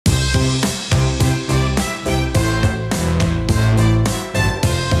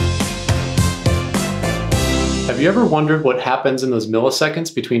Have you ever wondered what happens in those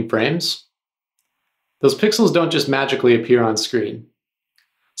milliseconds between frames? Those pixels don't just magically appear on screen.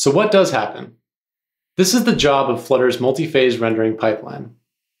 So what does happen? This is the job of Flutter's multi-phase rendering pipeline.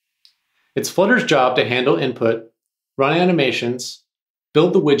 It's Flutter's job to handle input, run animations,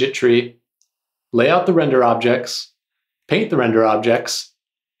 build the widget tree, lay out the render objects, paint the render objects,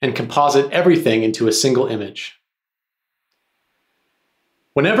 and composite everything into a single image.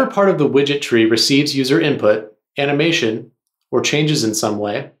 Whenever part of the widget tree receives user input, animation, or changes in some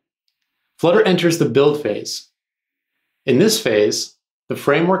way, Flutter enters the build phase. In this phase, the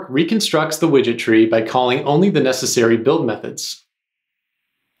framework reconstructs the widget tree by calling only the necessary build methods.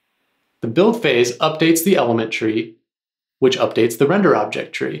 The build phase updates the element tree, which updates the render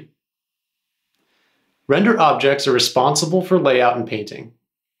object tree. Render objects are responsible for layout and painting.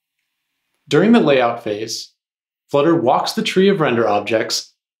 During the layout phase, Flutter walks the tree of render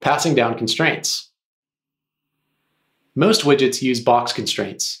objects, passing down constraints. Most widgets use box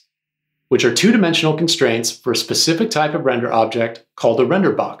constraints, which are two-dimensional constraints for a specific type of render object called a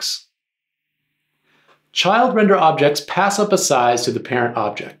render box. Child render objects pass up a size to the parent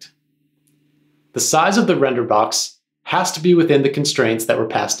object. The size of the render box has to be within the constraints that were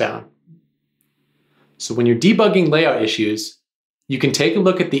passed down. So when you're debugging layout issues, you can take a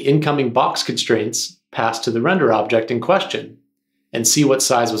look at the incoming box constraints passed to the render object in question and see what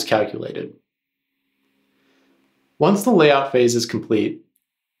size was calculated. Once the layout phase is complete,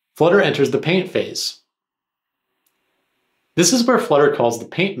 Flutter enters the paint phase. This is where Flutter calls the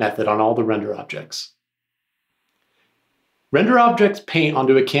paint method on all the render objects. Render objects paint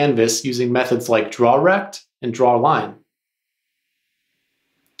onto a canvas using methods like drawRect and drawLine.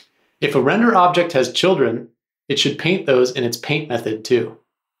 If a render object has children, it should paint those in its paint method too.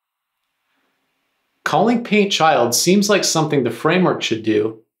 Calling paintChild seems like something the framework should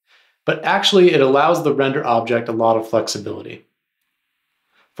do, but actually it allows the render object a lot of flexibility.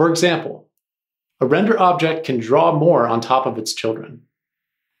 For example, a render object can draw more on top of its children.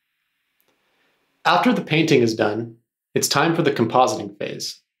 After the painting is done, it's time for the compositing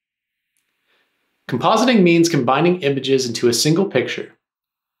phase. Compositing means combining images into a single picture.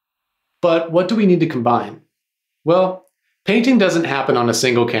 But what do we need to combine? Well, painting doesn't happen on a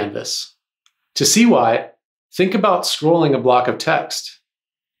single canvas. To see why, think about scrolling a block of text.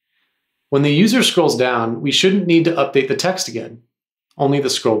 When the user scrolls down, we shouldn't need to update the text again, only the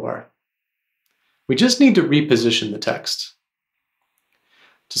scroll bar. We just need to reposition the text.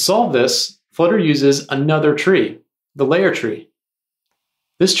 To solve this, Flutter uses another tree, the layer tree.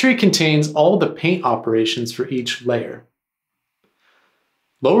 This tree contains all the paint operations for each layer.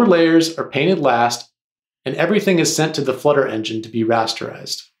 Lower layers are painted last, and everything is sent to the Flutter engine to be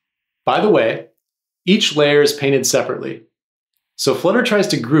rasterized. By the way, each layer is painted separately, so Flutter tries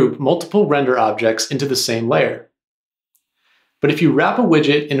to group multiple render objects into the same layer. But if you wrap a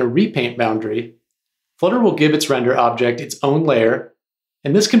widget in a repaint boundary, Flutter will give its render object its own layer,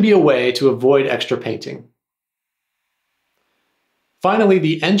 and this can be a way to avoid extra painting. Finally,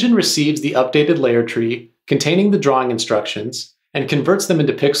 the engine receives the updated layer tree containing the drawing instructions and converts them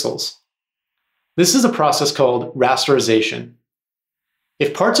into pixels. This is a process called rasterization.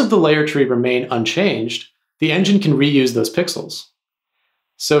 If parts of the layer tree remain unchanged, the engine can reuse those pixels.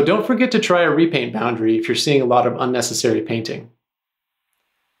 So don't forget to try a repaint boundary if you're seeing a lot of unnecessary painting.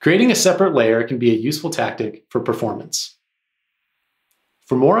 Creating a separate layer can be a useful tactic for performance.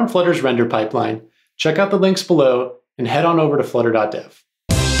 For more on Flutter's render pipeline, check out the links below and head on over to flutter.dev.